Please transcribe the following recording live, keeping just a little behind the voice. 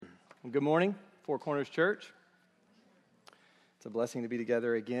Good morning, Four Corners Church. It's a blessing to be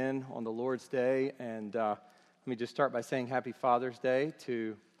together again on the Lord's Day. And let me just start by saying Happy Father's Day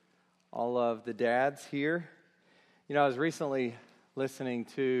to all of the dads here. You know, I was recently listening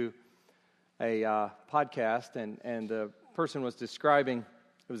to a podcast, and the person was describing,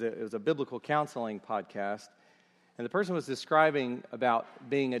 it was a biblical counseling podcast, and the person was describing about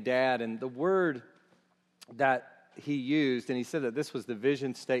being a dad, and the word that he used, and he said that this was the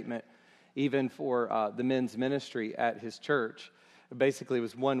vision statement even for the men's ministry at his church. Basically, it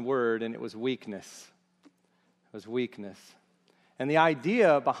was one word, and it was weakness. It was weakness. And the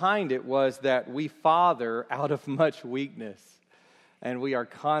idea behind it was that we father out of much weakness, and we are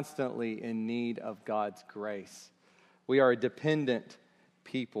constantly in need of God's grace. We are a dependent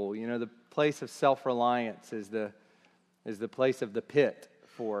people. You know, the place of self-reliance is the place of the pit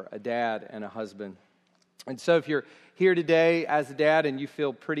for a dad and a husband. And so if you're here today as a dad and you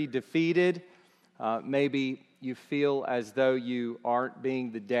feel pretty defeated, maybe you feel as though you aren't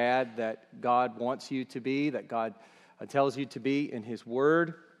being the dad that God wants you to be, that God tells you to be in His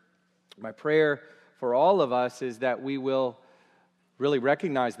Word, my prayer for all of us is that we will really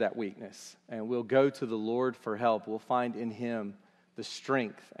recognize that weakness and we'll go to the Lord for help. We'll find in Him the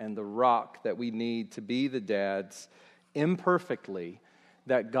strength and the rock that we need to be the dads imperfectly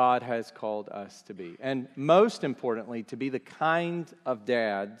that God has called us to be. And most importantly, to be the kinds of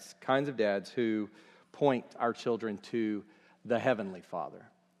dads who point our children to the Heavenly Father,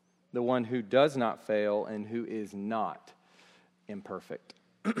 the one who does not fail and who is not imperfect.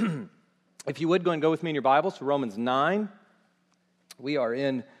 If you would, go with me in your Bibles to Romans 9. We are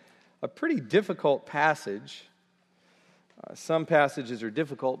in a pretty difficult passage. Some passages are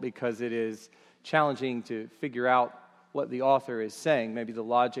difficult because it is challenging to figure out what the author is saying. Maybe the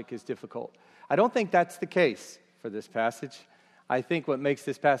logic is difficult. I don't think that's the case for this passage. I think what makes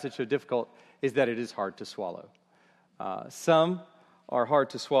this passage so difficult is that it is hard to swallow. Some are hard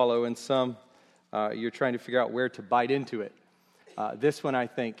to swallow, and some you're trying to figure out where to bite into it. This one, I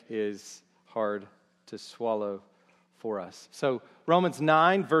think, is hard to swallow for us. So Romans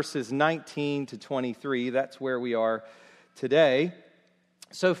 9, verses 19 to 23, that's where we are today.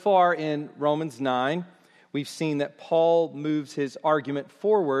 So far in Romans 9, we've seen that Paul moves his argument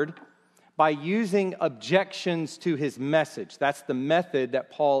forward by using objections to his message. That's the method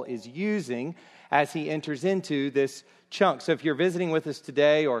that Paul is using as he enters into this chunk. So if you're visiting with us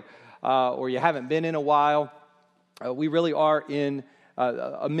today or you haven't been in a while, we really are in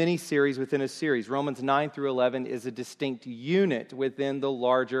a mini-series within a series. Romans 9 through 11 is a distinct unit within the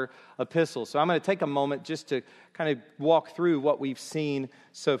larger epistle. So I'm going to take a moment just to kind of walk through what we've seen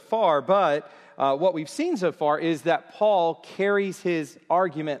so far. But what we've seen so far is that Paul carries his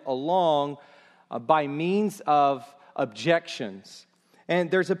argument along by means of objections.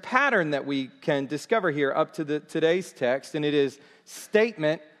 And there's a pattern that we can discover here up to today's text, and it is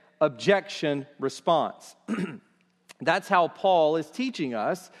statement, objection, response. That's how Paul is teaching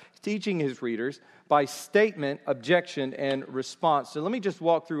us, teaching his readers, by statement, objection, and response. So let me just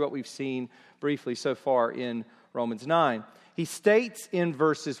walk through what we've seen briefly so far in Romans 9. He states in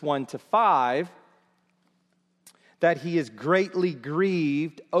verses 1 to 5 that he is greatly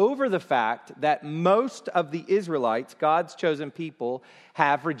grieved over the fact that most of the Israelites, God's chosen people,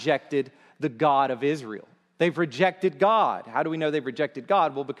 have rejected the God of Israel. They've rejected God. How do we know they've rejected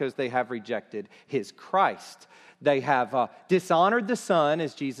God? Well, because they have rejected His Christ. They have dishonored the Son,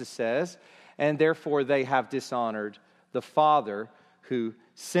 as Jesus says, and therefore they have dishonored the Father who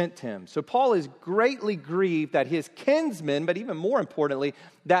sent Him. So Paul is greatly grieved that his kinsmen, but even more importantly,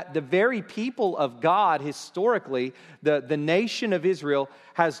 that the very people of God historically, the nation of Israel,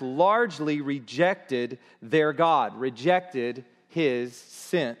 has largely rejected their God, rejected His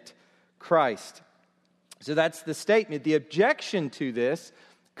sent Christ. So that's the statement. The objection to this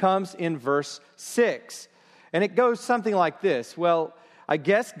comes in verse 6. And it goes something like this. Well, I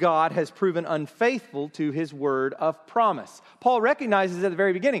guess God has proven unfaithful to His word of promise. Paul recognizes at the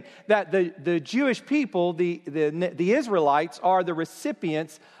very beginning that the Jewish people, the Israelites, are the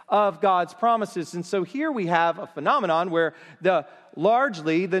recipients of God's promises. And so here we have a phenomenon where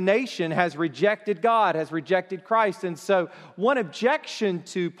largely the nation has rejected God, has rejected Christ. And so one objection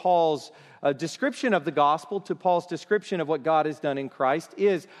to Paul's description of the gospel, to Paul's description of what God has done in Christ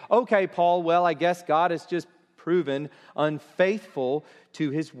is, okay, Paul, well, I guess God has just proven unfaithful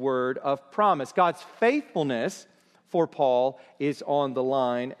to His word of promise. God's faithfulness for Paul is on the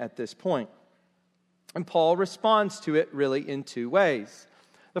line at this point. And Paul responds to it really in two ways.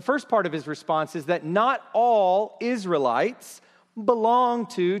 The first part of his response is that not all Israelites belong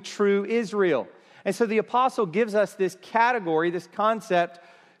to true Israel. And so the apostle gives us this category, this concept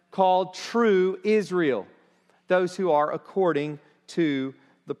called true Israel, those who are according to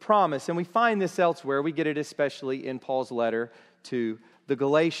the promise. And we find this elsewhere. We get it especially in Paul's letter to the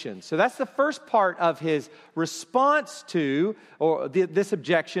Galatians. So that's the first part of his response to this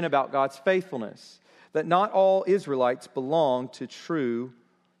objection about God's faithfulness, that not all Israelites belong to true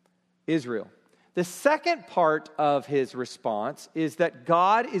Israel. The second part of his response is that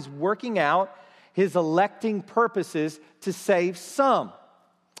God is working out his electing purposes to save some.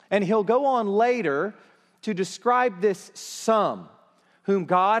 And he'll go on later to describe this some, whom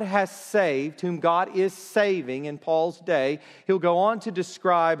God has saved, whom God is saving in Paul's day. He'll go on to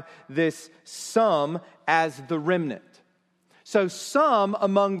describe this some as the remnant. So some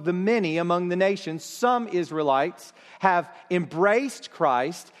among the many, among the nations, some Israelites have embraced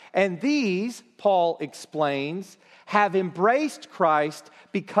Christ, and these, Paul explains, have embraced Christ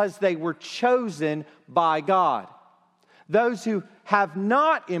because they were chosen by God. Those who have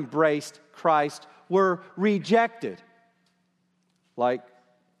not embraced Christ were rejected, like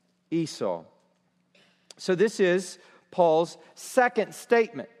Esau. So this is Paul's second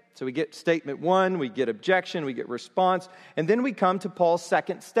statement. So we get statement one, we get objection, we get response, and then we come to Paul's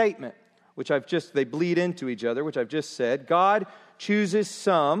second statement, which they bleed into each other, which I've just said. God chooses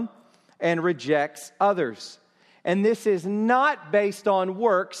some and rejects others. And this is not based on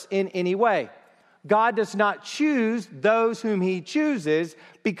works in any way. God does not choose those whom he chooses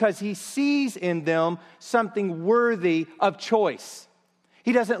because he sees in them something worthy of choice.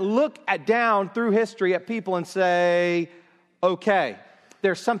 He doesn't look down through history at people and say, okay,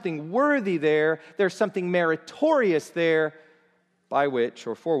 there's something worthy there, there's something meritorious there by which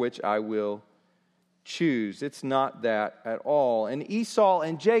or for which I will choose. It's not that at all. And Esau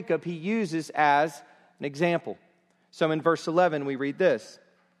and Jacob he uses as an example. So in verse 11 we read this: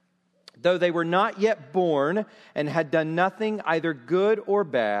 though they were not yet born and had done nothing either good or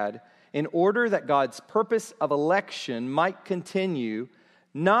bad, in order that God's purpose of election might continue,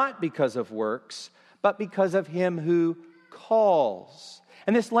 not because of works, but because of him who calls.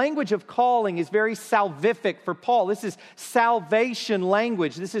 And this language of calling is very salvific for Paul. This is salvation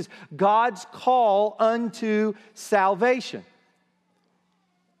language. This is God's call unto salvation.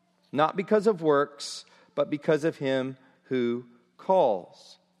 Not because of works, but because of him who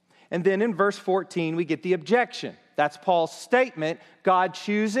calls. And then in verse 14, we get the objection. That's Paul's statement. God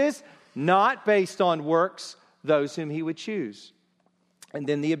chooses, not based on works, those whom he would choose. And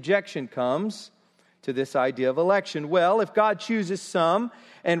then the objection comes to this idea of election. Well, if God chooses some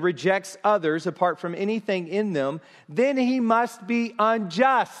and rejects others apart from anything in them, then he must be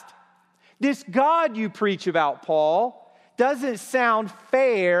unjust. This God you preach about, Paul, doesn't sound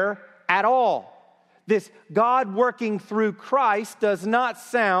fair at all. This God working through Christ does not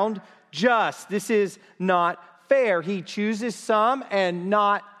sound just. This is not fair. He chooses some and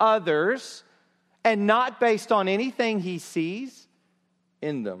not others, and not based on anything he sees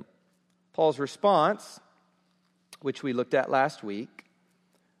in them. Paul's response, which we looked at last week,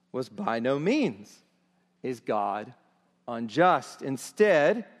 was by no means is God unjust.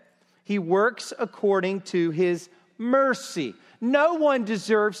 Instead, he works according to his mercy. No one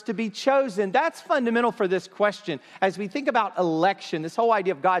deserves to be chosen. That's fundamental for this question. As we think about election, this whole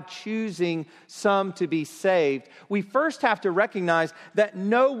idea of God choosing some to be saved, we first have to recognize that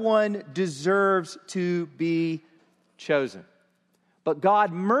no one deserves to be chosen. But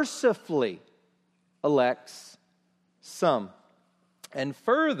God mercifully elects some. And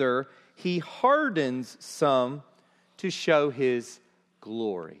further, he hardens some to show his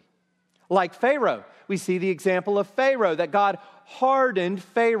glory. Like Pharaoh, we see the example of Pharaoh, that God hardened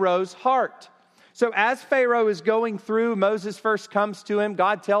Pharaoh's heart. So as Pharaoh is going through, Moses first comes to him.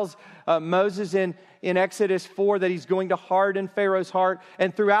 God tells Moses in Exodus 4 that he's going to harden Pharaoh's heart.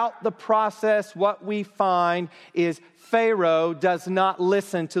 And throughout the process, what we find is Pharaoh does not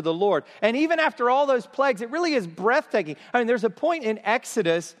listen to the Lord. And even after all those plagues, it really is breathtaking. I mean, there's a point in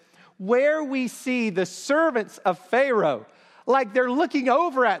Exodus where we see the servants of Pharaoh, like they're looking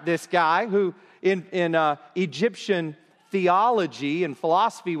over at this guy who in Egyptian theology and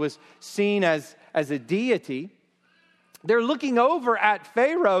philosophy was seen as a deity. They're looking over at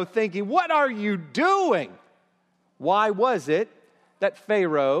Pharaoh thinking, what are you doing? Why was it that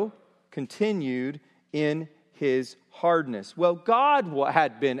Pharaoh continued in his hardness? Well, God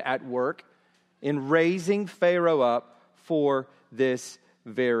had been at work in raising Pharaoh up for this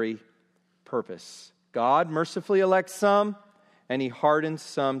very purpose. God mercifully elects some, and he hardens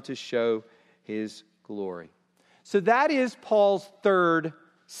some to show his glory. So that is Paul's third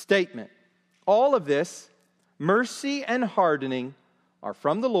statement. All of this, mercy and hardening, are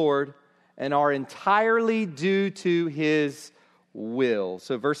from the Lord and are entirely due to his will.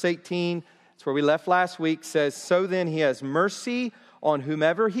 So verse 18, it's where we left last week, says, so then he has mercy on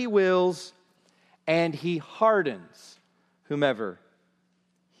whomever he wills, and he hardens whomever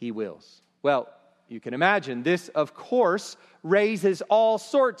he wills. Well, you can imagine this, of course, raises all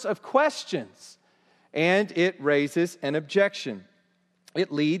sorts of questions, and it raises an objection.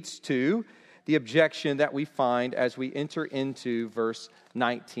 It leads to the objection that we find as we enter into verse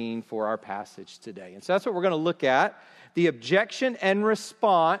 19 for our passage today. And so that's what we're going to look at, the objection and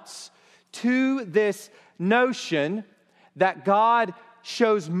response to this notion that God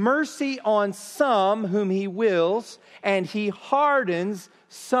shows mercy on some whom he wills, and he hardens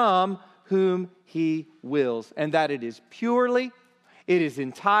some whom he wills. And that it is purely, it is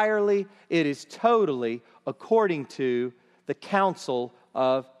entirely, it is totally according to the counsel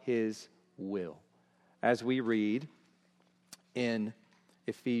of his will, as we read in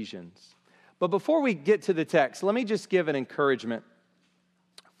Ephesians. But before we get to the text, let me just give an encouragement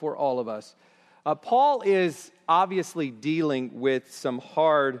for all of us. Paul is obviously dealing with some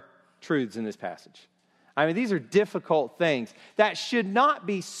hard truths in this passage. I mean, these are difficult things that should not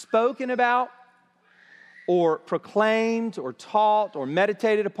be spoken about or proclaimed or taught or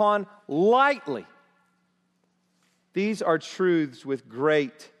meditated upon lightly. These are truths with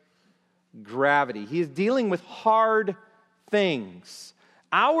great gravity. He is dealing with hard things.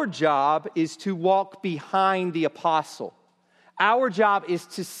 Our job is to walk behind the apostle. Our job is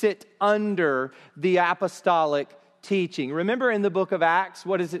to sit under the apostolic teaching. Remember in the book of Acts,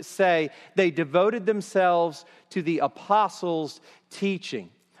 what does it say? They devoted themselves to the apostles' teaching.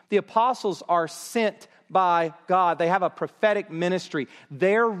 The apostles are sent by God. They have a prophetic ministry.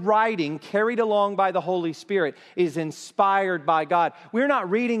 Their writing, carried along by the Holy Spirit, is inspired by God. We're not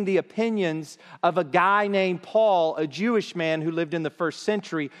reading the opinions of a guy named Paul, a Jewish man who lived in the first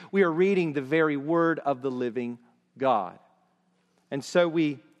century. We are reading the very word of the living God. And so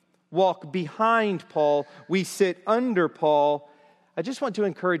we walk behind Paul. We sit under Paul. I just want to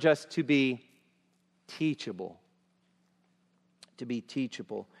encourage us to be teachable. To be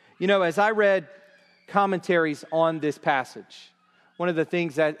teachable. You know, as I read commentaries on this passage, one of the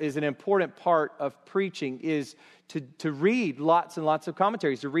things that is an important part of preaching is to read lots and lots of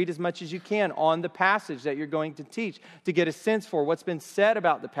commentaries, to read as much as you can on the passage that you're going to teach, to get a sense for what's been said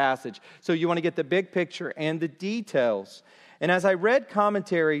about the passage. So you want to get the big picture and the details. And as I read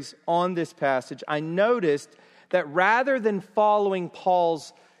commentaries on this passage, I noticed that rather than following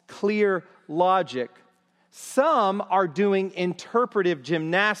Paul's clear logic, some are doing interpretive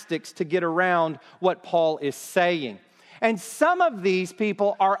gymnastics to get around what Paul is saying. And some of these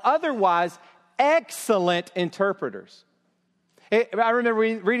people are otherwise excellent interpreters. I remember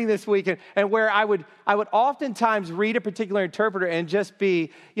reading this week, and where I would oftentimes read a particular interpreter and just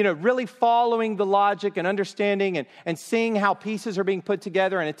be, really following the logic and understanding and seeing how pieces are being put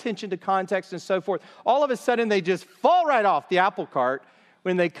together and attention to context and so forth. All of a sudden, they just fall right off the apple cart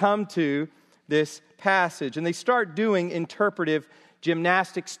when they come to this passage, and they start doing interpretive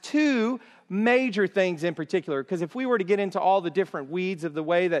gymnastics. Two major things in particular, because if we were to get into all the different weeds of the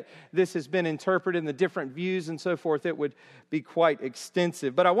way that this has been interpreted and the different views and so forth, it would be quite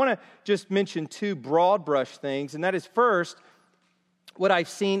extensive. But I want to just mention two broad brush things, and that is, first, what I've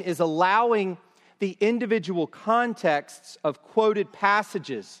seen is allowing the individual contexts of quoted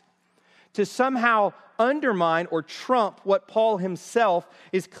passages to somehow undermine or trump what Paul himself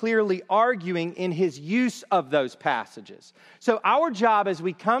is clearly arguing in his use of those passages. So our job as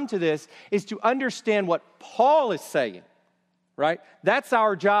we come to this is to understand what Paul is saying, right? That's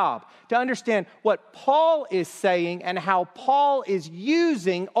our job, to understand what Paul is saying and how Paul is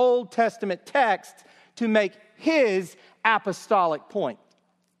using Old Testament text to make his apostolic point.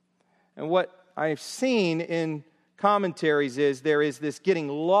 And what I've seen in commentaries is there is this getting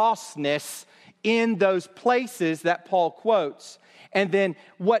lostness in those places that Paul quotes. And then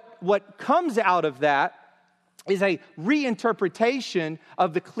what comes out of that is a reinterpretation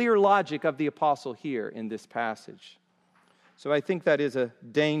of the clear logic of the apostle here in this passage. So I think that is a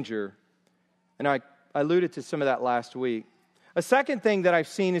danger. And I alluded to some of that last week. A second thing that I've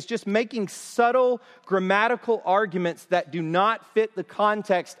seen is just making subtle grammatical arguments that do not fit the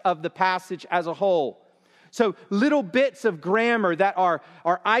context of the passage as a whole. So little bits of grammar that are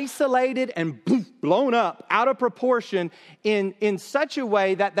isolated and blown up out of proportion in such a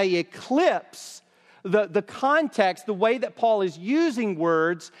way that they eclipse the context, the way that Paul is using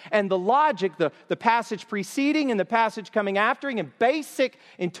words and the logic, the passage preceding and the passage coming after, and basic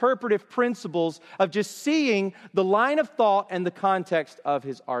interpretive principles of just seeing the line of thought and the context of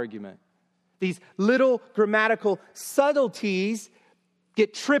his argument. These little grammatical subtleties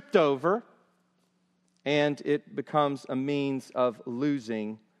get tripped over, and it becomes a means of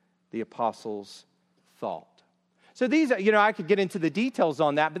losing the apostles' thought. So these, I could get into the details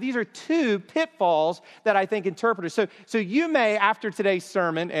on that, but these are two pitfalls that I think interpreters. So you may, after today's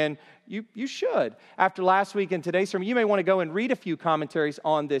sermon, and you should, after last week and today's sermon, you may want to go and read a few commentaries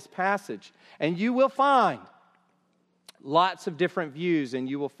on this passage. And you will find lots of different views, and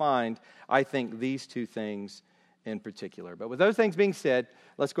you will find, I think, these two things in particular. But with those things being said,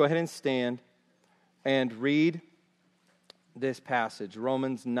 let's go ahead and stand and read this passage,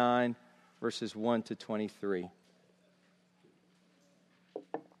 Romans 9, verses 1 to 23.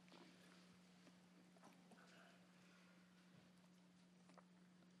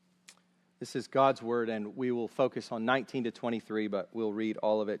 This is God's word, and we will focus on 19 to 23, but we'll read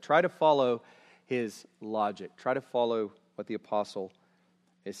all of it. Try to follow his logic. Try to follow what the apostle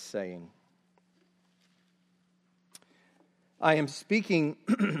is saying. I am speaking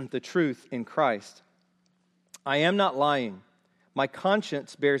the truth in Christ. I am not lying. My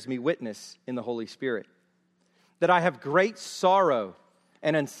conscience bears me witness in the Holy Spirit that I have great sorrow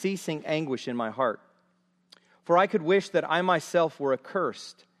and unceasing anguish in my heart. For I could wish that I myself were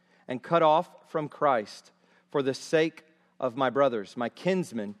accursed and cut off from Christ for the sake of my brothers, my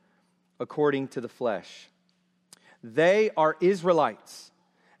kinsmen, according to the flesh. They are Israelites,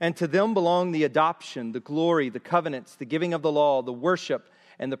 and to them belong the adoption, the glory, the covenants, the giving of the law, the worship,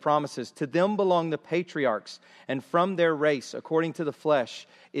 and the promises. To them belong the patriarchs, and from their race, according to the flesh,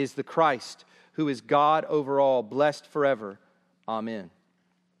 is the Christ, who is God over all, blessed forever. Amen.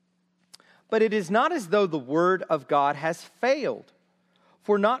 But it is not as though the word of God has failed.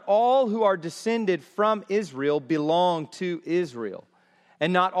 For not all who are descended from Israel belong to Israel,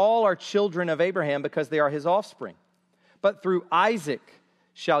 and not all are children of Abraham because they are his offspring. But through Isaac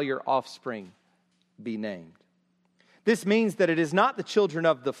shall your offspring be named. This means that it is not the children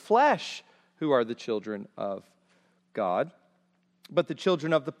of the flesh who are the children of God, but the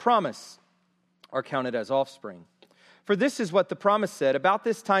children of the promise are counted as offspring. For this is what the promise said, about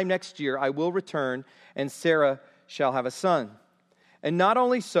this time next year I will return, and Sarah shall have a son. And not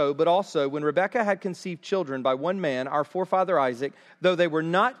only so, but also when Rebekah had conceived children by one man, our forefather Isaac, though they were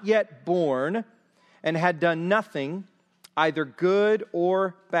not yet born and had done nothing, either good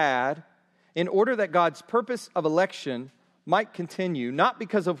or bad, in order that God's purpose of election might continue, not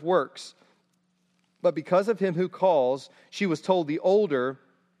because of works, but because of him who calls, she was told the older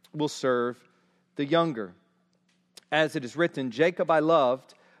will serve the younger. As it is written, Jacob I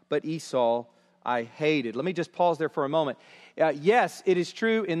loved, but Esau I hated. Let me just pause there for a moment. Yes, it is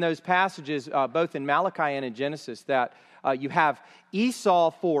true in those passages, both in Malachi and in Genesis, that you have Esau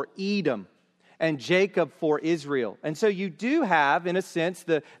for Edom and Jacob for Israel. And so you do have, in a sense,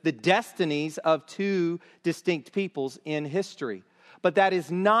 the destinies of two distinct peoples in history. But that is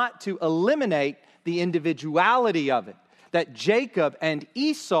not to eliminate the individuality of it, that Jacob and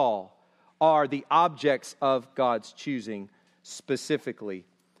Esau are the objects of God's choosing specifically,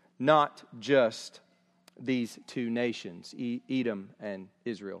 not just these two nations, Edom and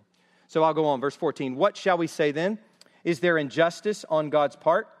Israel. So I'll go on, verse 14. What shall we say then? Is there injustice on God's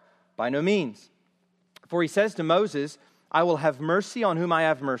part? By no means. For he says to Moses, I will have mercy on whom I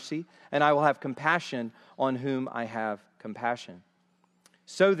have mercy, and I will have compassion on whom I have compassion.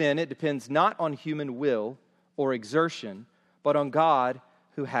 So then, it depends not on human will or exertion, but on God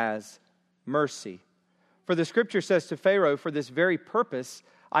who has mercy. For the scripture says to Pharaoh, for this very purpose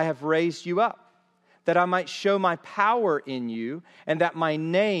I have raised you up, that I might show my power in you, and that my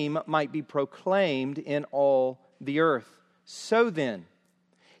name might be proclaimed in all the earth. So then,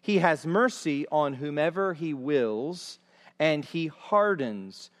 he has mercy on whomever he wills, and he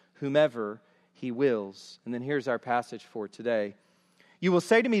hardens whomever he wills. And then here's our passage for today. You will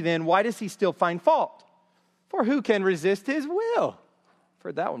say to me then, why does he still find fault? For who can resist his will? I've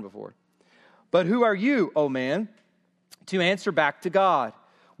heard that one before. But who are you, O man, to answer back to God?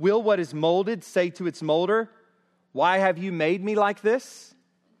 Will what is molded say to its molder, why have you made me like this?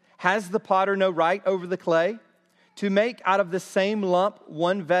 Has the potter no right over the clay to make out of the same lump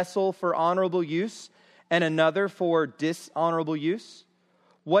one vessel for honorable use and another for dishonorable use?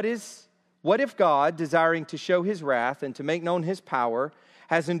 What if God, desiring to show his wrath and to make known his power,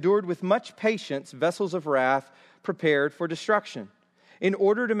 has endured with much patience vessels of wrath prepared for destruction, in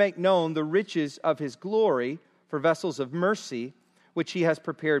order to make known the riches of his glory for vessels of mercy, which he has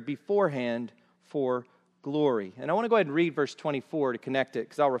prepared beforehand for glory. And I want to go ahead and read verse 24 to connect it,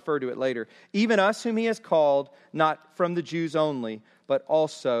 because I'll refer to it later. Even us whom he has called, not from the Jews only, but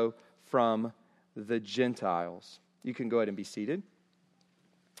also from the Gentiles. You can go ahead and be seated.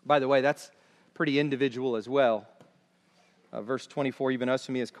 By the way, that's pretty individual as well. Verse 24, even us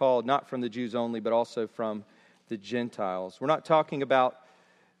whom he has called, not from the Jews only, but also from the Gentiles. We're not talking about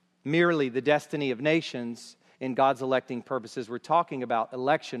merely the destiny of nations in God's electing purposes. We're talking about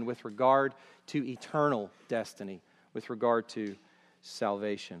election with regard to eternal destiny, with regard to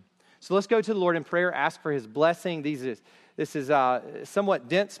salvation. So let's go to the Lord in prayer, ask for his blessing. This is somewhat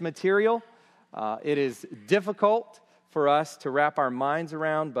dense material. It is difficult for us to wrap our minds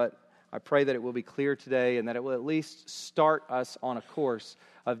around, but I pray that it will be clear today and that it will at least start us on a course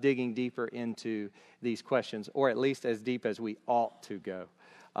of digging deeper into these questions, or at least as deep as we ought to go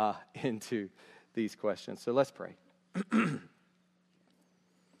into these questions. So let's pray.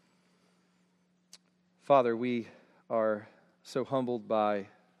 Father, we are so humbled by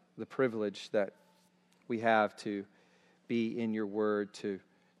the privilege that we have to be in your word, to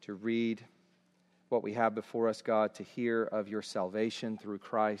read what we have before us, God, to hear of your salvation through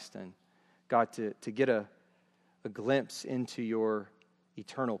Christ, and God, to get a glimpse into your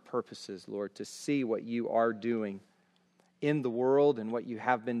eternal purposes, Lord, to see what you are doing in the world and what you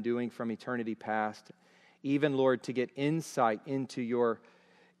have been doing from eternity past. Even, Lord, to get insight into your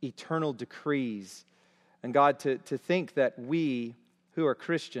eternal decrees. And God, to think that we who are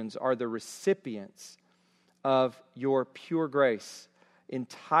Christians are the recipients of your pure grace,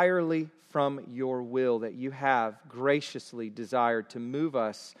 entirely from your will, that you have graciously desired to move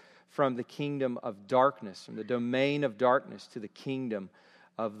us from the kingdom of darkness, from the domain of darkness to the kingdom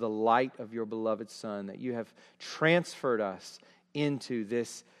of the light of your beloved Son, that you have transferred us into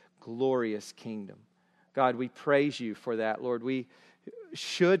this glorious kingdom. God, we praise you for that, Lord. We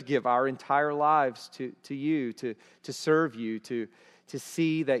should give our entire lives to you, to serve you, to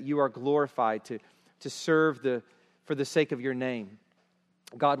see that you are glorified, to serve for the sake of your name.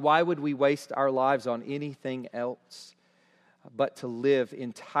 God, why would we waste our lives on anything else but to live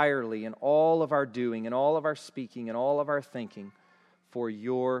entirely in all of our doing and all of our speaking and all of our thinking for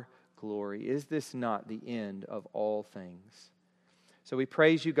your glory? Is this not the end of all things? So we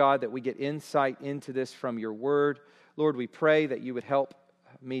praise you, God, that we get insight into this from your word. Lord, we pray that you would help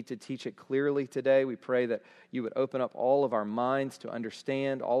me to teach it clearly today. We pray that you would open up all of our minds to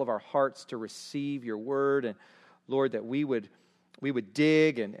understand, all of our hearts to receive your word. And Lord, that we would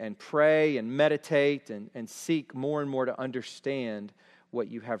dig and pray and meditate and seek more and more to understand what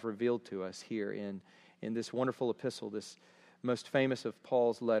you have revealed to us here in this wonderful epistle, this most famous of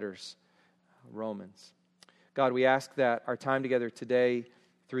Paul's letters, Romans. God, we ask that our time together today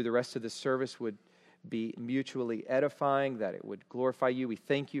through the rest of this service would be mutually edifying, that it would glorify you. We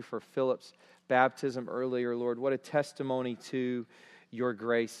thank you for Philip's baptism earlier, Lord. What a testimony to your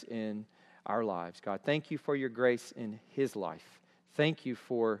grace in our lives. God, thank you for your grace in his life. Thank you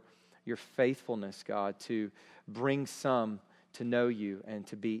for your faithfulness, God, to bring some to know you and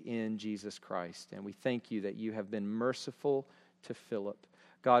to be in Jesus Christ. And we thank you that you have been merciful to Philip.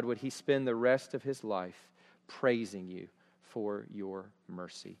 God, would he spend the rest of his life praising you for your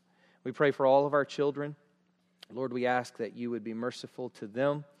mercy. We pray for all of our children. Lord, we ask that you would be merciful to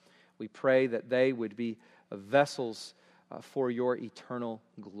them. We pray that they would be vessels for your eternal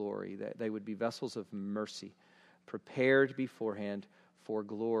glory, that they would be vessels of mercy, prepared beforehand for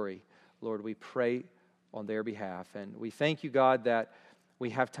glory. Lord, we pray on their behalf. And we thank you, God, that we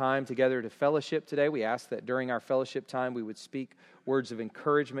have time together to fellowship today. We ask that during our fellowship time we would speak words of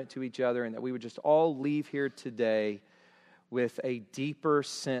encouragement to each other and that we would just all leave here today with a deeper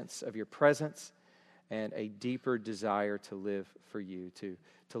sense of your presence and a deeper desire to live for you, to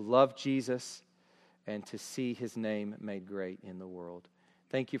love Jesus and to see his name made great in the world.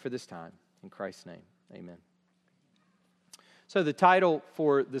 Thank you for this time. In Christ's name, amen. So the title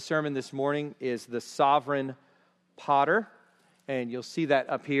for the sermon this morning is The Sovereign Potter, and you'll see that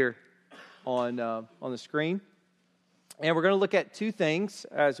up here on the screen. And we're going to look at two things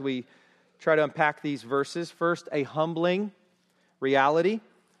as we try to unpack these verses. First, a humbling reality,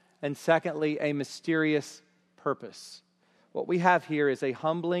 and secondly, a mysterious purpose. What we have here is a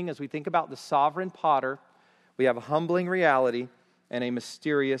humbling, as we think about the sovereign potter, we have a humbling reality and a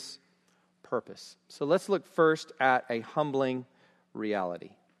mysterious purpose. So let's look first at a humbling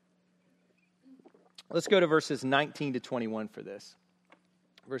reality. Let's go to verses 19 to 21 for this.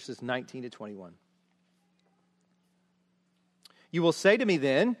 Verses 19 to 21. You will say to me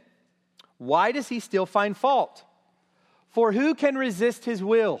then, why does he still find fault? For who can resist his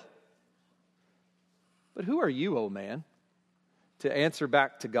will? But who are you, O man, to answer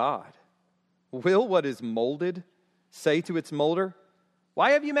back to God? Will what is molded say to its molder,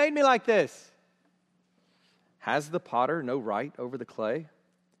 why have you made me like this? Has the potter no right over the clay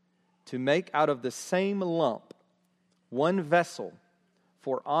to make out of the same lump one vessel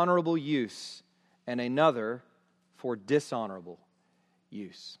for honorable use and another for dishonorable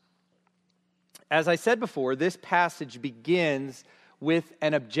use. As I said before, this passage begins with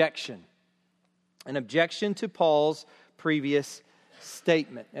an objection to Paul's previous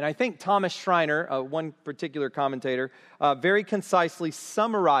statement. And I think Thomas Schreiner, one particular commentator, very concisely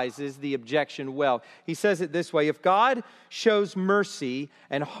summarizes the objection well. He says it this way: if God shows mercy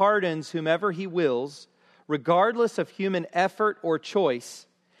and hardens whomever he wills, regardless of human effort or choice,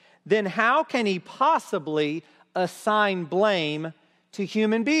 then how can he possibly assign blame to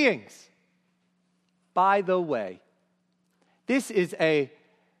human beings? By the way, this is a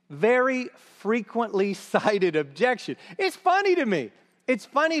very frequently cited objection. It's funny to me. It's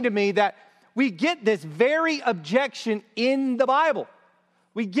funny to me that we get this very objection in the Bible.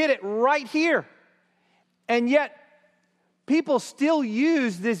 We get it right here. And yet, people still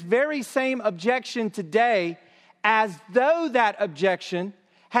use this very same objection today as though that objection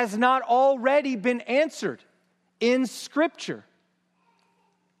has not already been answered in Scripture.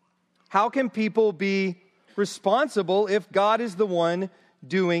 How can people be responsible if God is the one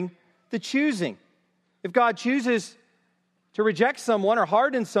doing the choosing? If God chooses to reject someone or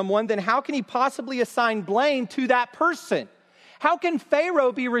harden someone, then how can he possibly assign blame to that person? How can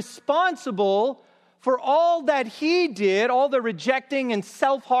Pharaoh be responsible for all that he did, all the rejecting and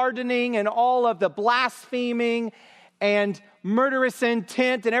self-hardening and all of the blaspheming and murderous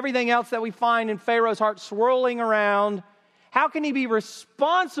intent and everything else that we find in Pharaoh's heart swirling around? How can he be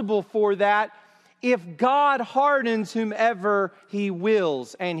responsible for that if God hardens whomever he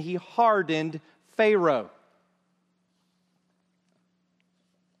wills? And he hardened Pharaoh.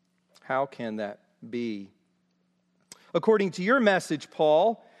 How can that be? According to your message,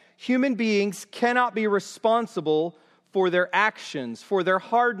 Paul, human beings cannot be responsible for their actions, for their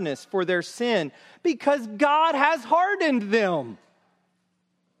hardness, for their sin, because God has hardened them.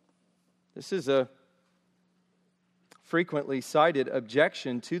 This is a frequently cited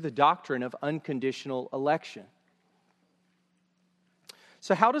objection to the doctrine of unconditional election.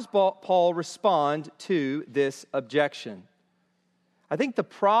 So how does Paul respond to this objection? I think the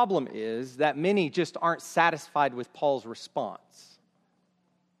problem is that many just aren't satisfied with Paul's response.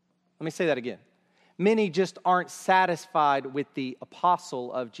 Let me say that again. Many just aren't satisfied with the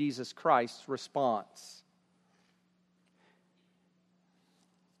apostle of Jesus Christ's response.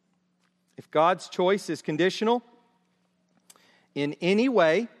 If God's choice is conditional in any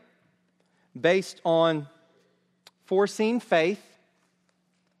way based on foreseen faith,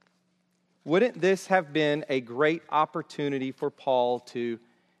 wouldn't this have been a great opportunity for Paul to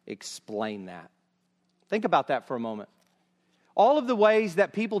explain that? Think about that for a moment. All of the ways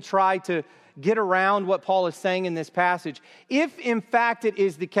that people try to get around what Paul is saying in this passage, if in fact it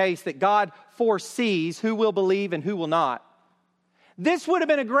is the case that God foresees who will believe and who will not, this would have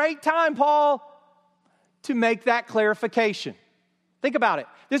been a great time, Paul, to make that clarification. Think about it.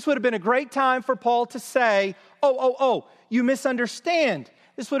 This would have been a great time for Paul to say, you misunderstand.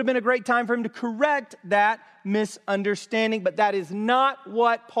 This would have been a great time for him to correct that misunderstanding, but that is not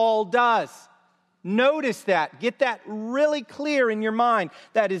what Paul does. Notice that. Get that really clear in your mind.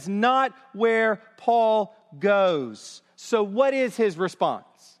 That is not where Paul goes. So what is his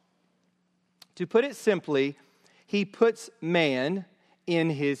response? To put it simply, he puts man in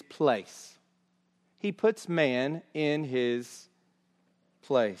his place. He puts man in his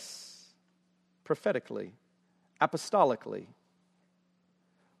place. Prophetically, apostolically.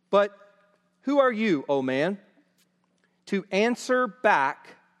 But who are you, O man, to answer back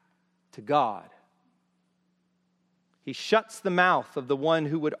to God? He shuts the mouth of the one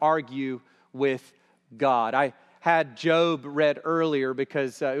who would argue with God. I had Job read earlier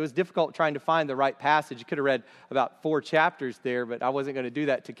because it was difficult trying to find the right passage. You could have read about 4 chapters there, but I wasn't going to do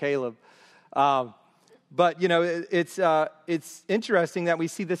that to Caleb. But, it's interesting that we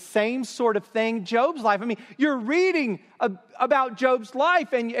see the same sort of thing in Job's life. I mean, you're reading about Job's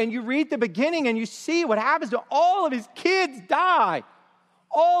life, and you read the beginning, and you see what happens to all of his kids die.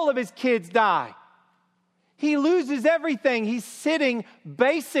 All of his kids die. He loses everything. He's sitting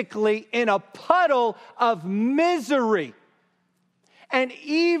basically in a puddle of misery. And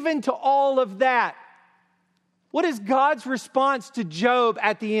even to all of that, what is God's response to Job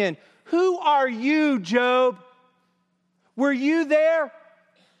at the end? Who are you, Job? Were you there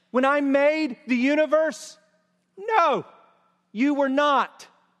when I made the universe? No, you were not.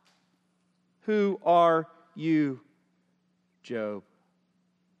 Who are you, Job?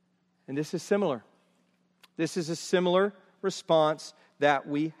 And this is similar. This is a similar response that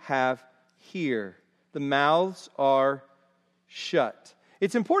we have here. The mouths are shut.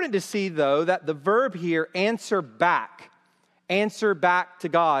 It's important to see, though, that the verb here, answer back to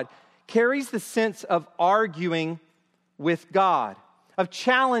God, carries the sense of arguing with God, of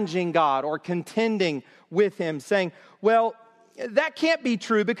challenging God or contending with Him, saying, well, that can't be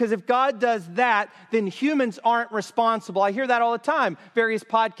true because if God does that, then humans aren't responsible. I hear that all the time. Various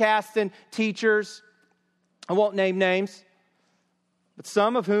podcasts and teachers, I won't name names, but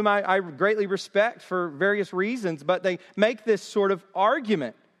some of whom I greatly respect for various reasons, but they make this sort of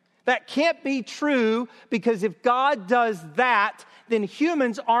argument. That can't be true because if God does that, then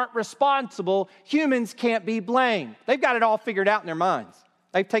humans aren't responsible. Humans can't be blamed. They've got it all figured out in their minds.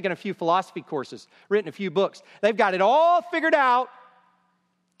 They've taken a few philosophy courses, written a few books. They've got it all figured out.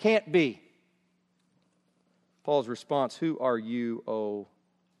 Can't be. Paul's response, who are you, O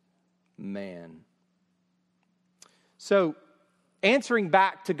man? So, answering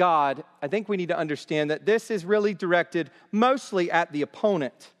back to God, I think we need to understand that this is really directed mostly at the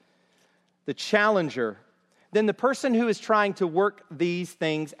opponent, the challenger, than the person who is trying to work these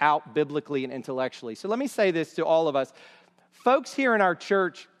things out biblically and intellectually. So let me say this to all of us. Folks here in our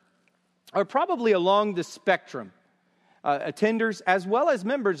church are probably along the spectrum, attenders as well as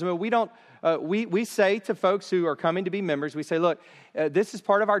members. I mean, we say to folks who are coming to be members, we say, look, this is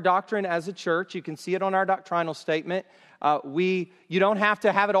part of our doctrine as a church. You can see it on our doctrinal statement. You don't have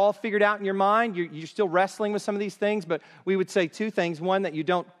to have it all figured out in your mind. You're still wrestling with some of these things, but we would say two things. One, that you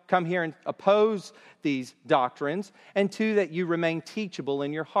don't come here and oppose these doctrines, and two, that you remain teachable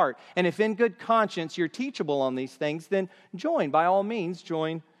in your heart. And if in good conscience you're teachable on these things, then by all means,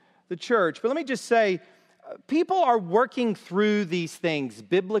 join the church. But let me just say, people are working through these things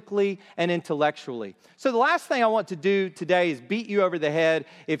biblically and intellectually. So the last thing I want to do today is beat you over the head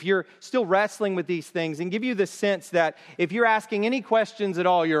if you're still wrestling with these things and give you the sense that if you're asking any questions at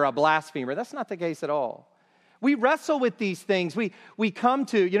all, you're a blasphemer. That's not the case at all. We wrestle with these things. We come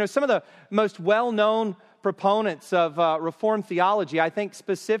to, some of the most well-known proponents of Reformed theology, I think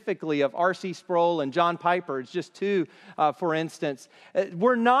specifically of R.C. Sproul and John Piper, it's just two, for instance,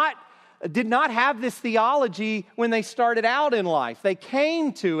 did not have this theology when they started out in life. They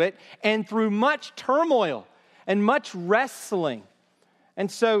came to it, and through much turmoil and much wrestling.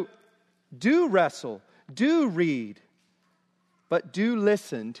 And so, do wrestle, do read, but do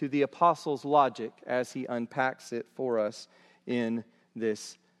listen to the apostle's logic as he unpacks it for us in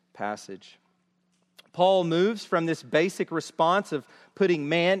this passage. Paul moves from this basic response of putting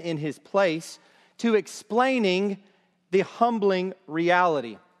man in his place to explaining the humbling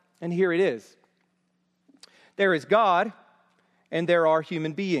reality. And here it is. There is God, and there are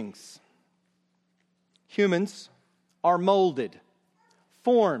human beings. Humans are molded,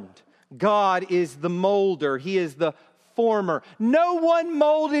 formed. God is the molder. He is the former. No one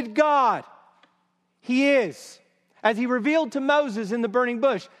molded God. He is. As he revealed to Moses in the burning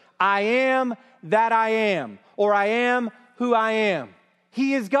bush, I am that I am, or I am who I am.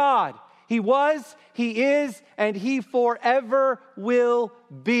 He is God. He was, He is, and He forever will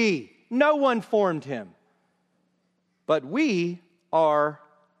be. No one formed Him. But we are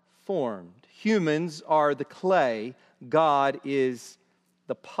formed. Humans are the clay. God is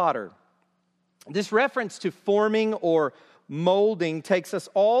the potter. This reference to forming or molding takes us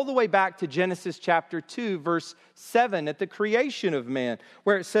all the way back to Genesis chapter 2, verse 7, at the creation of man,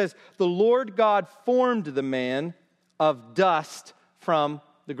 where it says, the Lord God formed the man of dust from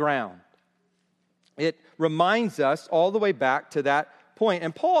the ground. It reminds us all the way back to that point.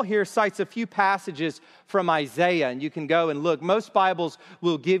 And Paul here cites a few passages from Isaiah, and you can go and look. Most Bibles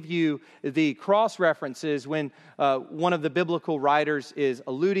will give you the cross-references when one of the biblical writers is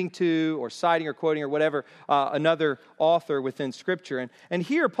alluding to or citing or quoting or whatever another author within Scripture. And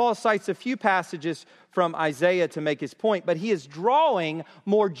here Paul cites a few passages from Isaiah to make his point, but he is drawing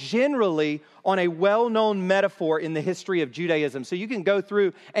more generally on a well-known metaphor in the history of Judaism. So you can go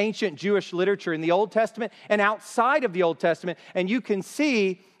through ancient Jewish literature in the Old Testament and outside of the Old Testament, and you can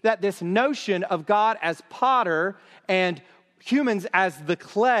see that this notion of God as potter and humans as the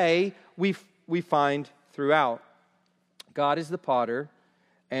clay we find throughout. God is the potter,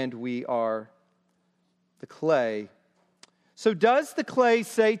 and we are the clay. So does the clay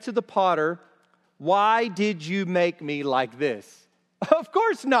say to the potter, why did you make me like this? Of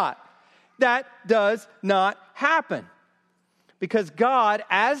course not. That does not happen. Because God,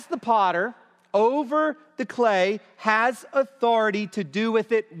 as the potter, over the clay, has authority to do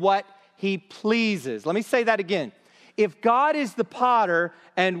with it what He pleases. Let me say that again. If God is the potter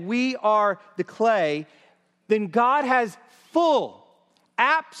and we are the clay, then God has full,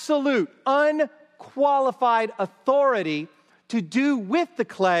 absolute, unqualified authority to do with the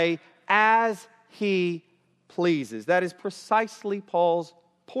clay as He pleases. That is precisely Paul's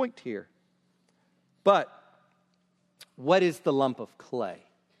point here. But what is the lump of clay?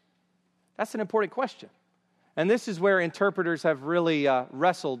 That's an important question. And this is where interpreters have really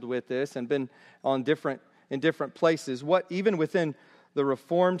wrestled with this and been in different places. Even within the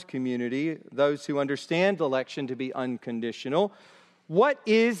Reformed community, those who understand election to be unconditional, what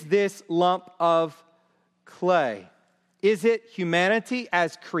is this lump of clay? Is it humanity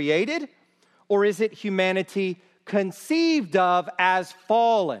as created, or is it humanity conceived of as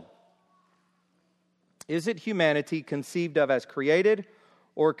fallen? Is it humanity conceived of as created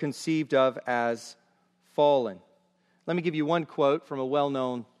or conceived of as fallen? Let me give you one quote from a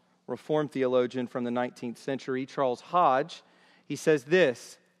well-known Reformed theologian from the 19th century, Charles Hodge. He says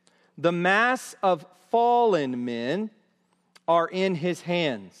this: "The mass of fallen men are in his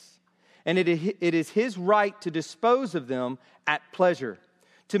hands, and it is his right to dispose of them at pleasure,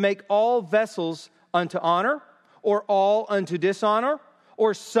 to make all vessels unto honor, or all unto dishonor,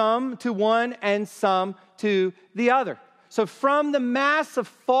 or some to one and some to the other." So from the mass of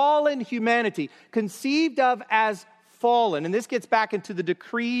fallen humanity, conceived of as fallen, and this gets back into the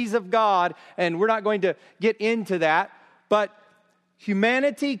decrees of God, and we're not going to get into that, but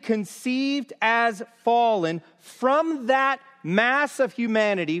humanity conceived as fallen, from that mass of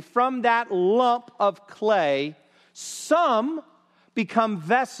humanity, from that lump of clay, some become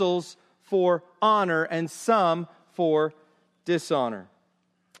vessels for honor and some for dishonor.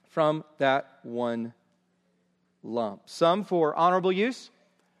 From that one lump. Some for honorable use,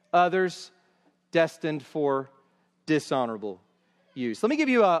 others destined for dishonorable use. Let me give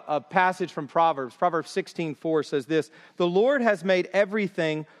you a passage from Proverbs. Proverbs 16:4 says this: "The Lord has made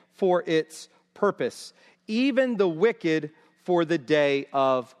everything for its purpose, even the wicked for the day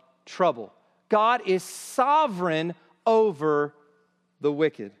of trouble." God is sovereign over the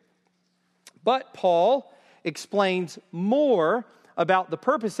wicked. But Paul explains more about the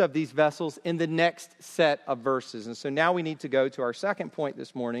purpose of these vessels in the next set of verses. And so now we need to go to our second point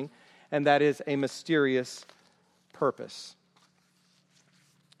this morning, and that is a mysterious purpose.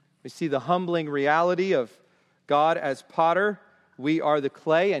 We see the humbling reality of God as potter. We are the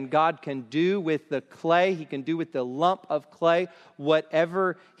clay, and God can do with the clay, He can do with the lump of clay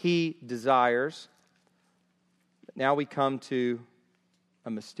whatever He desires. But now we come to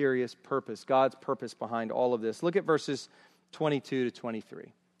a mysterious purpose, God's purpose behind all of this. Look at verses 22 to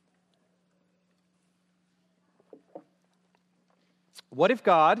 23. "What if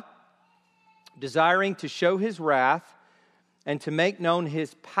God, desiring to show His wrath and to make known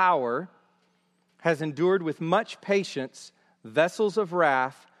His power, has endured with much patience vessels of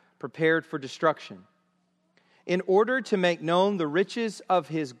wrath prepared for destruction, in order to make known the riches of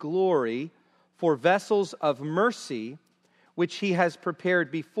His glory for vessels of mercy, which He has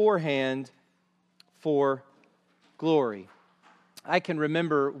prepared beforehand for glory." I can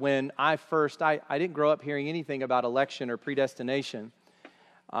remember when I didn't grow up hearing anything about election or predestination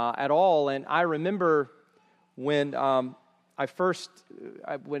at all. And I remember when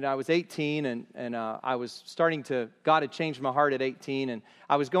when I was 18 and I was God had changed my heart at 18, and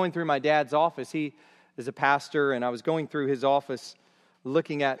I was going through my dad's office. He is a pastor, and I was going through his office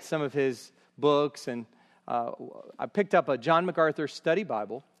looking at some of his books, and I picked up a John MacArthur study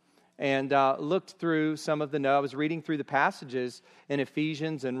Bible and looked through some of the notes. I was reading through the passages in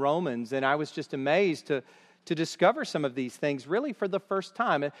Ephesians and Romans, and I was just amazed to discover some of these things really for the first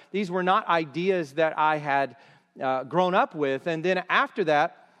time. These were not ideas that I had grown up with. And then after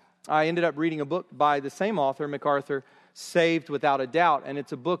that, I ended up reading a book by the same author, MacArthur, Saved Without a Doubt. And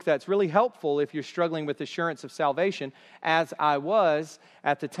it's a book that's really helpful if you're struggling with assurance of salvation, as I was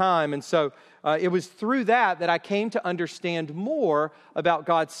at the time. And so it was through that I came to understand more about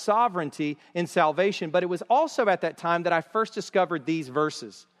God's sovereignty in salvation. But it was also at that time that I first discovered these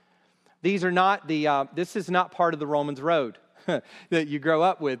verses. These are not this is not part of the Romans road that you grow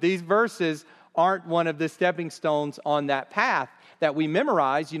up with. These verses aren't one of the stepping stones on that path that we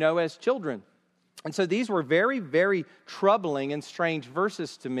memorize, as children. And so these were very, very troubling and strange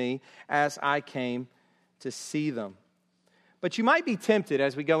verses to me as I came to see them. But you might be tempted,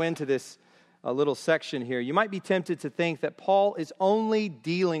 as we go into this little section here, you might be tempted to think that Paul is only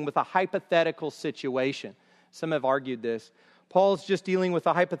dealing with a hypothetical situation. Some have argued this. Paul's just dealing with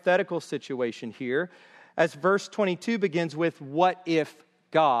a hypothetical situation here, as verse 22 begins with, "What if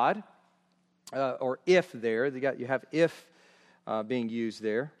God?" Or if there. You have if being used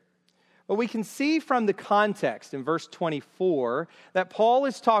there. But we can see from the context in verse 24 that Paul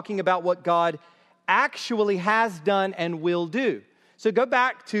is talking about what God actually has done and will do. So go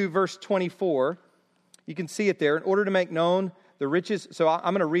back to verse 24. You can see it there. "In order to make known the riches. So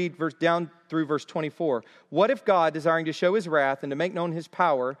I'm going to read down through verse 24. What if God, desiring to show his wrath and to make known his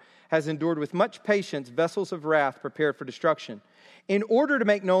power, has endured with much patience vessels of wrath prepared for destruction, in order to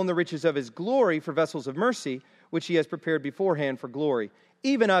make known the riches of his glory for vessels of mercy, which he has prepared beforehand for glory,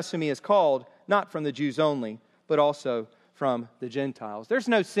 even us whom he has called, not from the Jews only, but also from the Gentiles. There's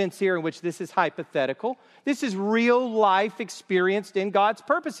no sense here in which this is hypothetical. This is real life experienced in God's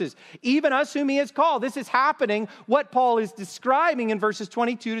purposes. Even us whom he has called. This is happening. What Paul is describing in verses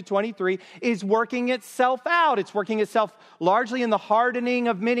 22 to 23 is working itself out. It's working itself largely in the hardening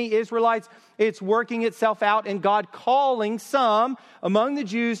of many Israelites. It's working itself out in God calling some among the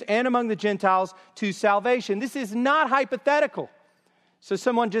Jews and among the Gentiles to salvation. This is not hypothetical. So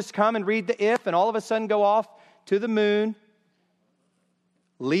someone just come and read the if and all of a sudden go off to the moon,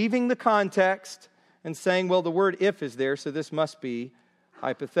 leaving the context and saying, well, the word if is there, so this must be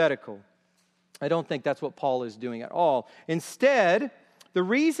hypothetical. I don't think that's what Paul is doing at all. Instead, the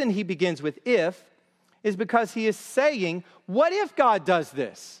reason he begins with if is because he is saying, what if God does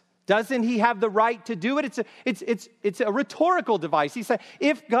this? Doesn't he have the right to do it? It's a rhetorical device. He said,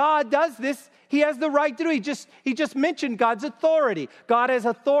 if God does this, he has the right to do it. He just mentioned God's authority. God has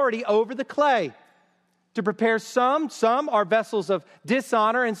authority over the clay to prepare some. Some are vessels of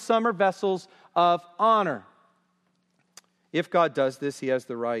dishonor and some are vessels of honor. If God does this, he has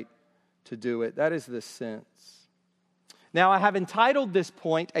the right to do it. That is the sense. Now, I have entitled this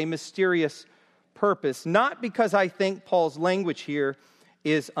point, A Mysterious Purpose, not because I think Paul's language here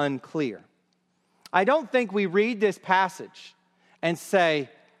is unclear. I don't think we read this passage and say,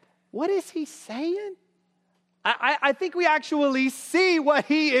 what is he saying? I think we actually see what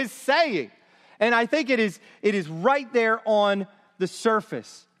he is saying. And I think it is right there on the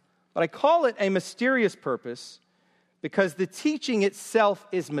surface. But I call it a mysterious purpose because the teaching itself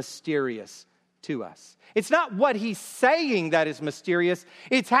is mysterious to us. It's not what he's saying that is mysterious.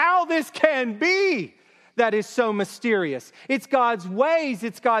 It's how this can be that is so mysterious. It's God's ways.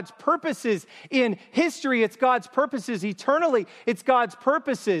 It's God's purposes in history. It's God's purposes eternally. It's God's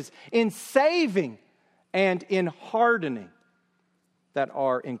purposes in saving and in hardening that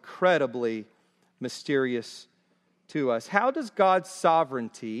are incredibly mysterious to us. How does God's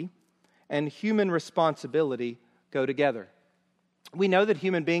sovereignty and human responsibility go together? We know that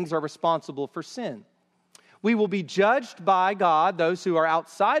human beings are responsible for sin. We will be judged by God. Those who are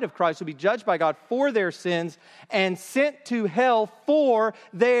outside of Christ will be judged by God for their sins and sent to hell for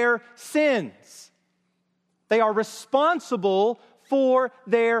their sins. They are responsible for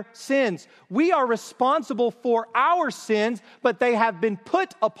their sins. We are responsible for our sins, but they have been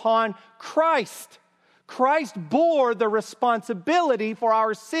put upon Christ. Christ bore the responsibility for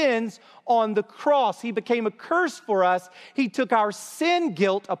our sins on the cross. He became a curse for us. He took our sin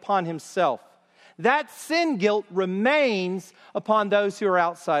guilt upon himself. That sin guilt remains upon those who are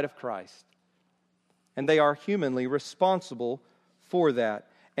outside of Christ. And they are humanly responsible for that.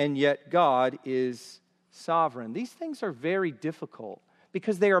 And yet God is sovereign. These things are very difficult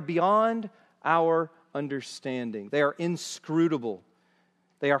because they are beyond our understanding. They are inscrutable.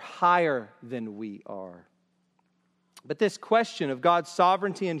 They are higher than we are. But this question of God's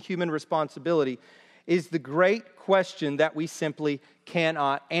sovereignty and human responsibility is the great question that we simply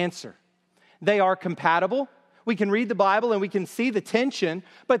cannot answer. They are compatible. We can read the Bible and we can see the tension,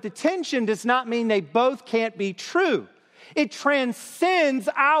 but the tension does not mean they both can't be true. It transcends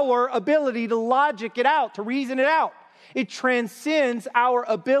our ability to logic it out, to reason it out. It transcends our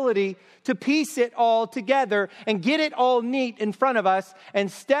ability to piece it all together and get it all neat in front of us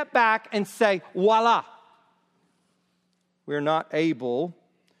and step back and say, voila. We're not able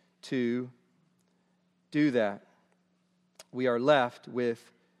to do that. We are left with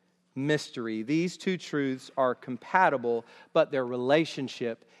mystery. These two truths are compatible, but their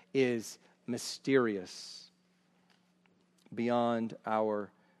relationship is mysterious beyond our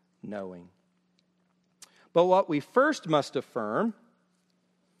knowing. But what we first must affirm,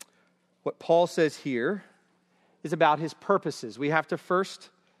 what Paul says here, is about his purposes. We have to first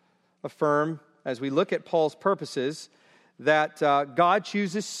affirm, as we look at Paul's purposes, that God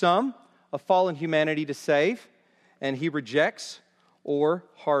chooses some of fallen humanity to save, and he rejects or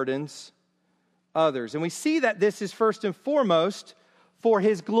hardens others. And we see that this is first and foremost for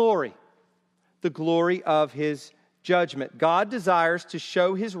his glory, the glory of his judgment. God desires to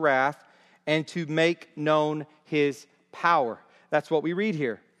show his wrath and to make known his power. That's what we read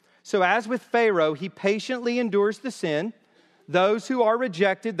here. So as with Pharaoh, he patiently endures the sin. Those who are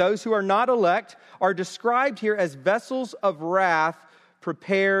rejected, those who are not elect, are described here as vessels of wrath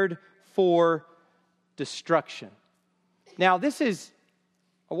prepared for destruction. Now, this is,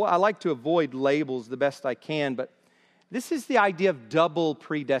 well, I like to avoid labels the best I can, but This is the idea of double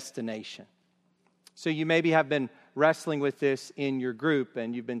predestination. So you maybe have been wrestling with this in your group,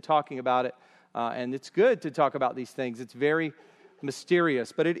 and you've been talking about it, and it's good to talk about these things. It's very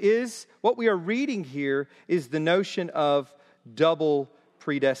mysterious, but it is, what we are reading here is the notion of double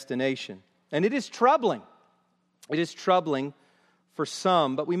predestination. And it is troubling. It is troubling for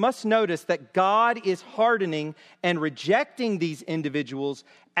some, but we must notice that God is hardening and rejecting these individuals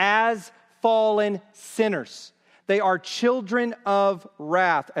as fallen sinners. They are children of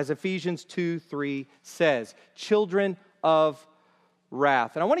wrath, as Ephesians 2:3 says. Children of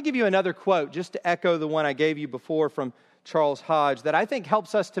wrath. And I want to give you another quote, just to echo the one I gave you before from Charles Hodge, that I think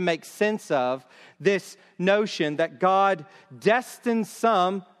helps us to make sense of this notion that God destines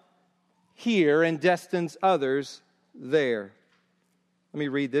some here and destines others there. Let me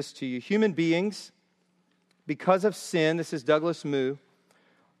read this to you. Human beings, because of sin, this is Douglas Moo,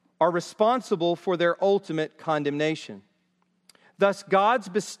 are responsible for their ultimate condemnation. Thus, God's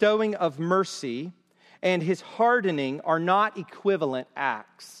bestowing of mercy and His hardening are not equivalent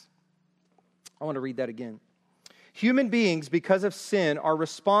acts. I want to read that again. Human beings, because of sin, are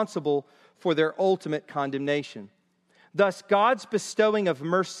responsible for their ultimate condemnation. Thus, God's bestowing of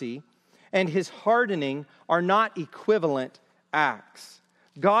mercy and His hardening are not equivalent acts.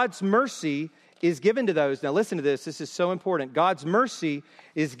 God's mercy is given to those, now listen to this is so important. God's mercy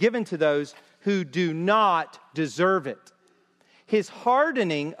is given to those who do not deserve it. His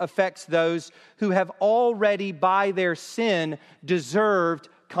hardening affects those who have already, by their sin, deserved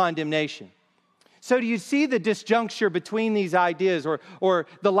condemnation. So do you see the disjuncture between these ideas, or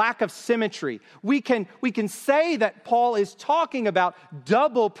the lack of symmetry? We can say that Paul is talking about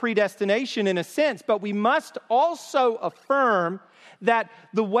double predestination in a sense, but we must also affirm that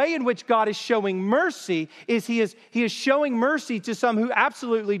the way in which God is showing mercy is He is showing mercy to some who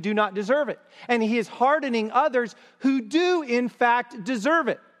absolutely do not deserve it. And He is hardening others who do in fact deserve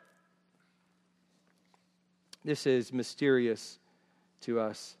it. This is mysterious to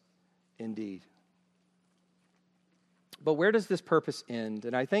us indeed. But where does this purpose end?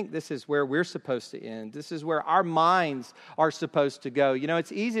 And I think this is where we're supposed to end. This is where our minds are supposed to go. You know,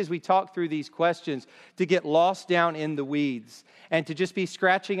 it's easy as we talk through these questions to get lost down in the weeds and to just be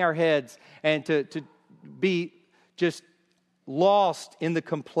scratching our heads and to be just lost in the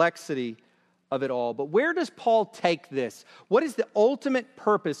complexity of it all. But where does Paul take this? What is the ultimate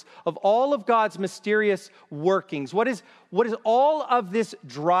purpose of all of God's mysterious workings? What is all of this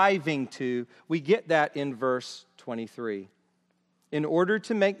driving to? We get that in verse 23. In order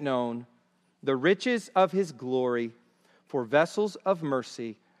to make known the riches of His glory for vessels of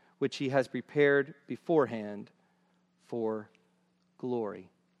mercy, which He has prepared beforehand for glory.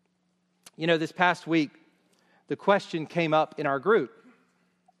 You know, this past week, the question came up in our group.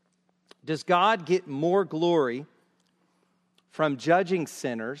 Does God get more glory from judging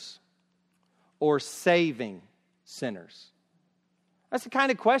sinners or saving sinners? That's the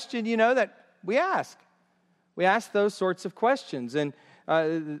kind of question, you know, that we ask. We ask those sorts of questions. And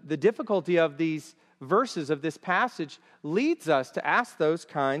the difficulty of these verses of this passage leads us to ask those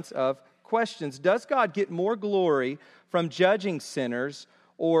kinds of questions. Does God get more glory from judging sinners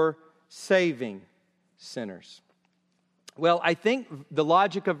or saving sinners? Well, I think the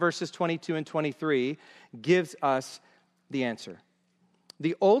logic of verses 22 and 23 gives us the answer.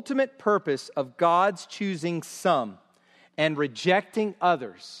 The ultimate purpose of God's choosing some and rejecting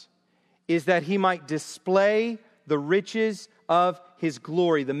others is that He might display the riches of His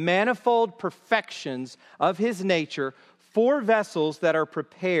glory, the manifold perfections of His nature for vessels that are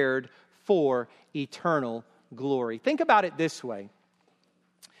prepared for eternal glory. Think about it this way.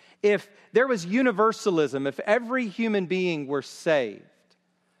 If there was universalism, if every human being were saved,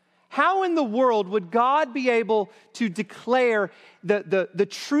 how in the world would God be able to declare the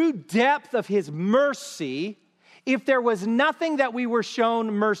true depth of His mercy if there was nothing that we were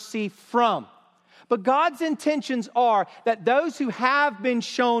shown mercy from? But God's intentions are that those who have been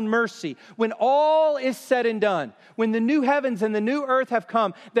shown mercy, when all is said and done, when the new heavens and the new earth have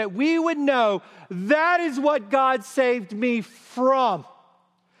come, that we would know that is what God saved me from.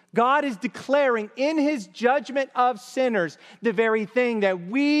 God is declaring in His judgment of sinners the very thing that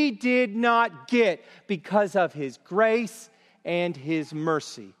we did not get because of His grace and His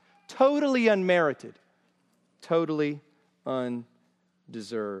mercy. Totally unmerited. Totally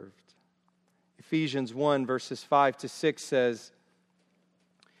undeserved. Ephesians 1 verses 5 to 6 says,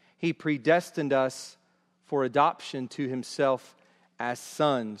 He predestined us for adoption to Himself as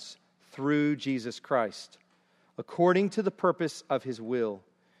sons through Jesus Christ, according to the purpose of His will,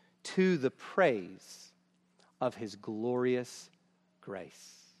 to the praise of His glorious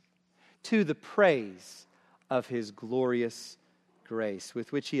grace. To the praise of His glorious grace,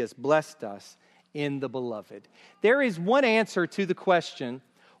 with which He has blessed us in the Beloved. There is one answer to the question,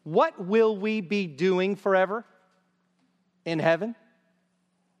 what will we be doing forever in heaven?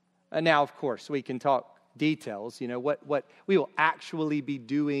 And now, of course, we can talk details, what we will actually be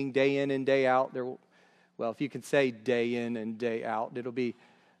doing day in and day out. If you can say day in and day out, it'll be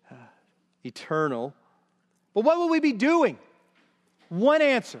eternal. But what will we be doing? One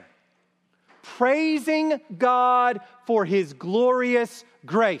answer: praising God for His glorious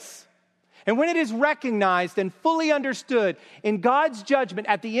grace. And when it is recognized and fully understood in God's judgment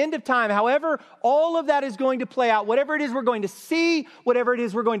at the end of time, however all of that is going to play out, whatever it is we're going to see, whatever it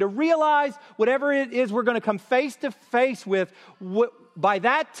is we're going to realize, whatever it is we're going to come face to face with, by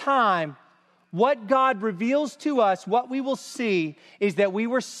that time, what God reveals to us, what we will see, is that we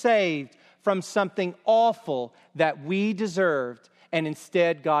were saved from something awful that we deserved, and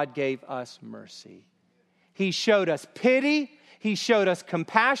instead God gave us mercy. He showed us pity. He showed us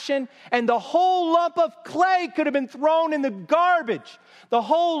compassion, and the whole lump of clay could have been thrown in the garbage. The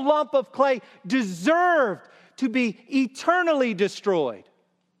whole lump of clay deserved to be eternally destroyed.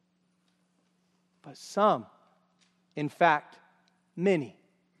 But some, in fact, many,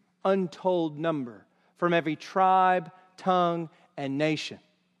 untold number, from every tribe, tongue, and nation,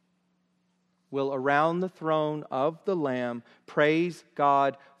 will around the throne of the Lamb praise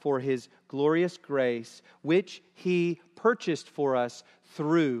God for His glorious grace, which He purchased for us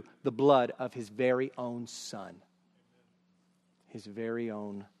through the blood of His very own Son. His very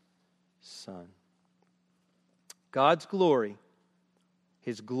own Son. God's glory,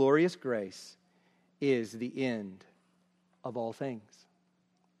 His glorious grace, is the end of all things.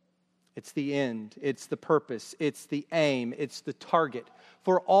 It's the end, it's the purpose, it's the aim, it's the target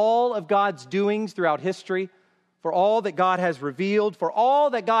for all of God's doings throughout history, for all that God has revealed, for all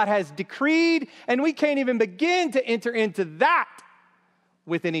that God has decreed, and we can't even begin to enter into that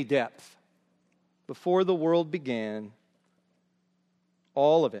with any depth. Before the world began,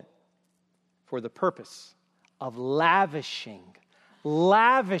 all of it for the purpose of lavishing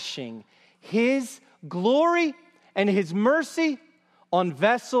His glory and His mercy on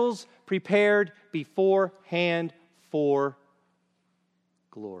vessels prepared beforehand for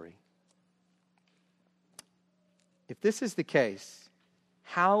glory. If this is the case,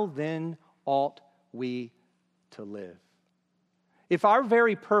 how then ought we to live? If our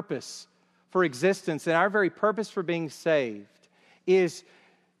very purpose for existence and our very purpose for being saved is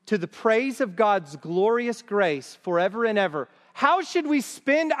to the praise of God's glorious grace forever and ever, how should we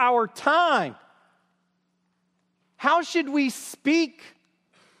spend our time? How should we speak?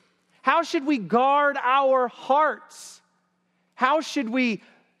 How should we guard our hearts? How should we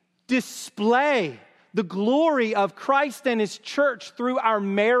display the glory of Christ and His church through our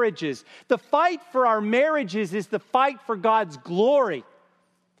marriages? The fight for our marriages is the fight for God's glory.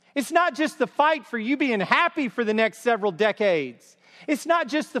 It's not just the fight for you being happy for the next several decades. It's not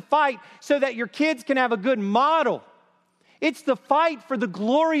just the fight so that your kids can have a good model. It's the fight for the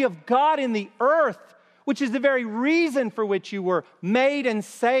glory of God in the earth, which is the very reason for which you were made and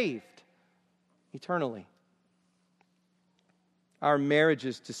saved eternally. Our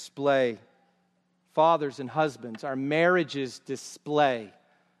marriages display, fathers and husbands, our marriages display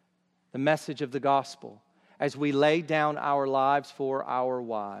the message of the gospel as we lay down our lives for our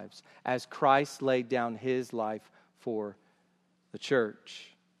wives, as Christ laid down His life for the church.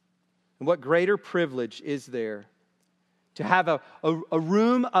 And what greater privilege is there to have a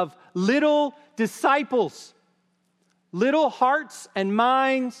room of little disciples, little hearts and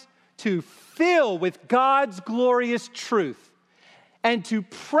minds to fill with God's glorious truth, and to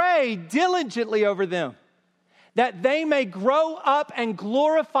pray diligently over them, that they may grow up and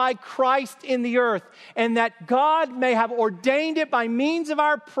glorify Christ in the earth, and that God may have ordained it by means of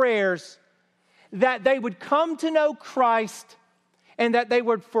our prayers, that they would come to know Christ, and that they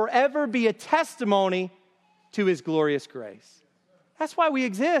would forever be a testimony to His glorious grace. That's why we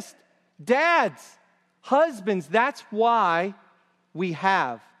exist. Dads, husbands, that's why we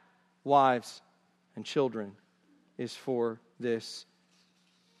have wives and children, is for this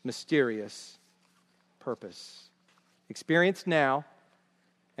mysterious purpose. Experienced now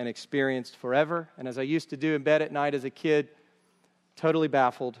and experienced forever. And as I used to do in bed at night as a kid, totally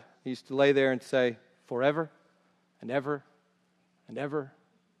baffled, I used to lay there and say, forever and ever and ever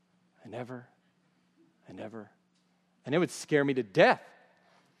and ever and ever. And it would scare me to death.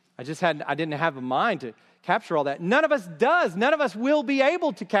 I didn't have a mind to capture all that. None of us does. None of us will be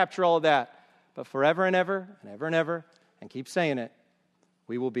able to capture all of that. But forever and ever and ever and ever, and keep saying it,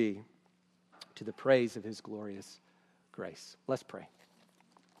 we will be to the praise of His glorious grace. Let's pray.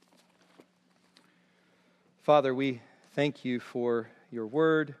 Father, we thank you for your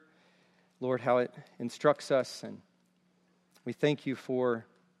word, Lord, how it instructs us, and we thank you for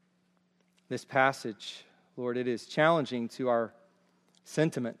this passage. Lord, it is challenging to our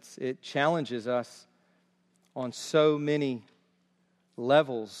sentiments. It challenges us on so many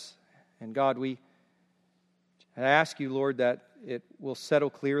levels. And God, I ask you, Lord, that it will settle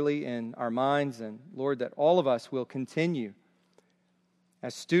clearly in our minds, and Lord, that all of us will continue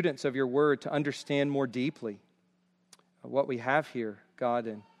as students of your word to understand more deeply what we have here, God.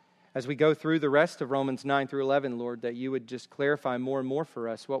 And as we go through the rest of Romans 9 through 11, Lord, that you would just clarify more and more for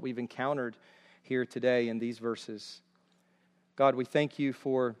us what we've encountered here today in these verses. God, we thank you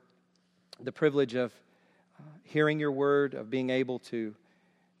for the privilege of hearing your word, of being able to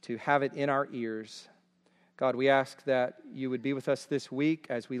have it in our ears. God, we ask that you would be with us this week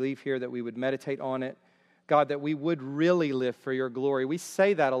as we leave here, that we would meditate on it. God, that we would really live for your glory. We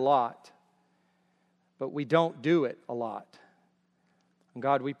say that a lot, but we don't do it a lot. And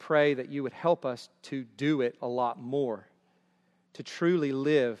God, we pray that you would help us to do it a lot more, to truly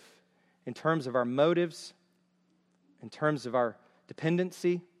live in terms of our motives, in terms of our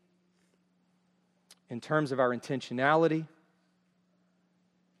dependency, in terms of our intentionality,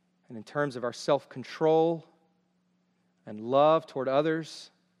 and in terms of our self-control and love toward others.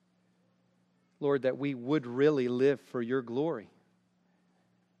 Lord, that we would really live for your glory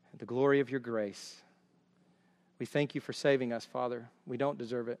and the glory of your grace. We thank you for saving us, Father. We don't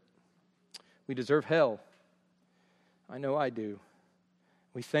deserve it. We deserve hell. I know I do.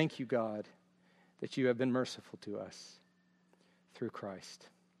 We thank you, God, that you have been merciful to us through Christ.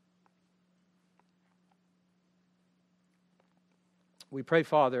 We pray,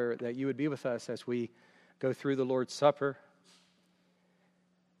 Father, that you would be with us as we go through the Lord's Supper,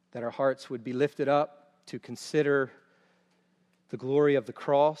 that our hearts would be lifted up to consider the glory of the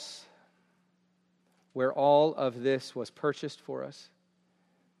cross, where all of this was purchased for us.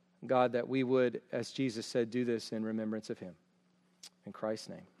 God, that we would, as Jesus said, do this in remembrance of him. In Christ's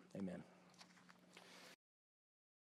name, amen.